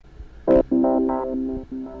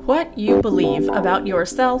What you believe about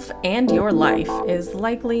yourself and your life is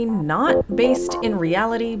likely not based in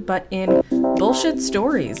reality, but in bullshit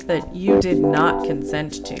stories that you did not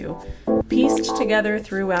consent to, pieced together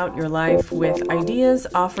throughout your life with ideas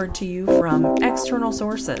offered to you from external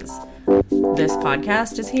sources. This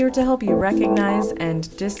podcast is here to help you recognize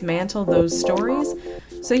and dismantle those stories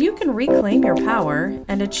so you can reclaim your power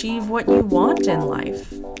and achieve what you want in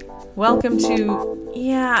life. Welcome to,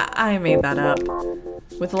 yeah, I made that up,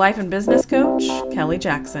 with life and business coach, Kelly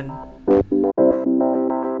Jackson.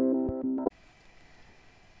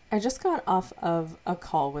 I just got off of a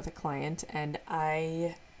call with a client and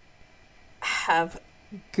I have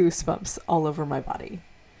goosebumps all over my body.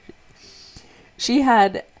 She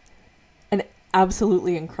had an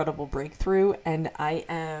absolutely incredible breakthrough and I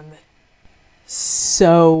am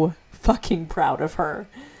so fucking proud of her.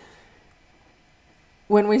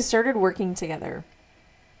 When we started working together,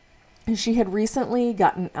 she had recently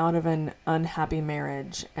gotten out of an unhappy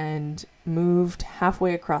marriage and moved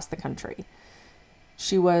halfway across the country.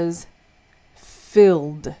 She was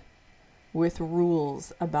filled with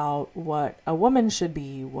rules about what a woman should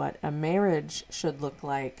be, what a marriage should look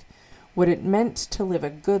like, what it meant to live a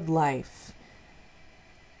good life.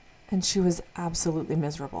 And she was absolutely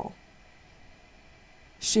miserable.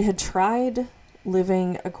 She had tried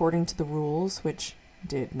living according to the rules, which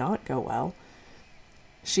did not go well.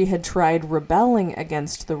 She had tried rebelling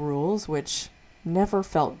against the rules, which never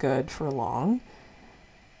felt good for long.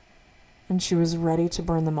 And she was ready to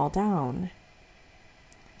burn them all down.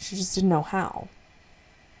 She just didn't know how.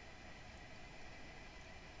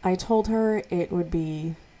 I told her it would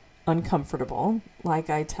be uncomfortable, like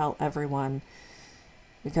I tell everyone,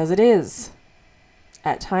 because it is.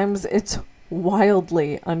 At times, it's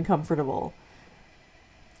wildly uncomfortable.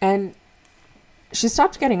 And she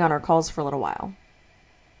stopped getting on our calls for a little while.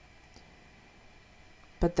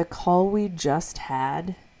 But the call we just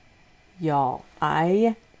had, y'all,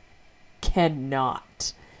 I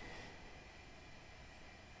cannot.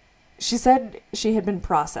 She said she had been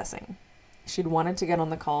processing. She'd wanted to get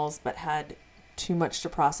on the calls, but had too much to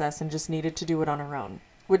process and just needed to do it on her own,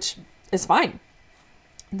 which is fine.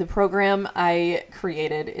 The program I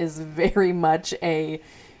created is very much a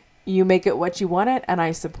you make it what you want it and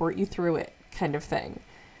I support you through it kind of thing.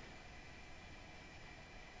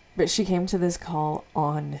 But she came to this call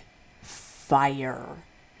on fire.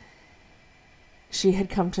 She had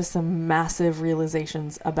come to some massive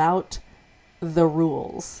realizations about the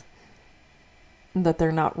rules. That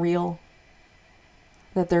they're not real.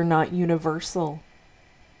 That they're not universal.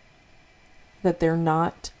 That they're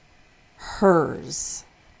not hers.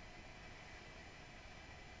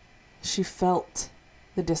 She felt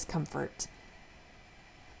the discomfort.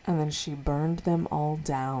 And then she burned them all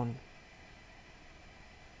down.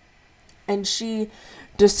 And she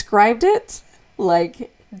described it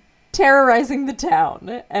like terrorizing the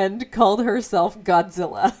town and called herself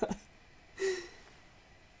Godzilla.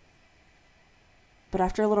 But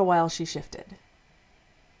after a little while, she shifted.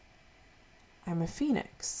 I'm a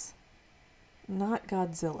phoenix, not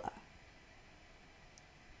Godzilla.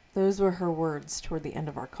 Those were her words toward the end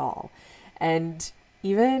of our call. And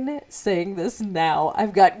even saying this now,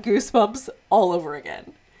 I've got goosebumps all over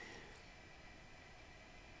again.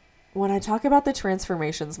 When I talk about the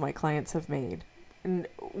transformations my clients have made, and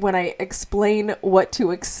when I explain what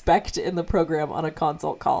to expect in the program on a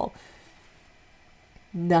consult call,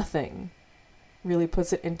 nothing really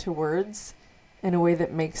puts it into words in a way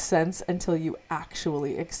that makes sense until you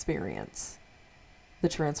actually experience the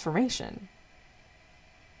transformation.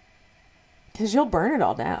 Because you'll burn it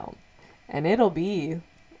all down, and it'll be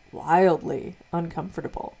wildly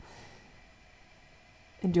uncomfortable.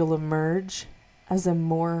 And you'll emerge as a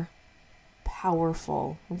more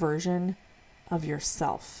powerful version of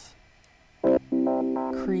yourself,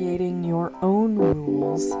 creating your own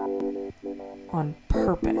rules on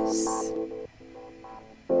purpose.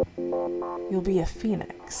 You'll be a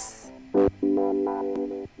phoenix.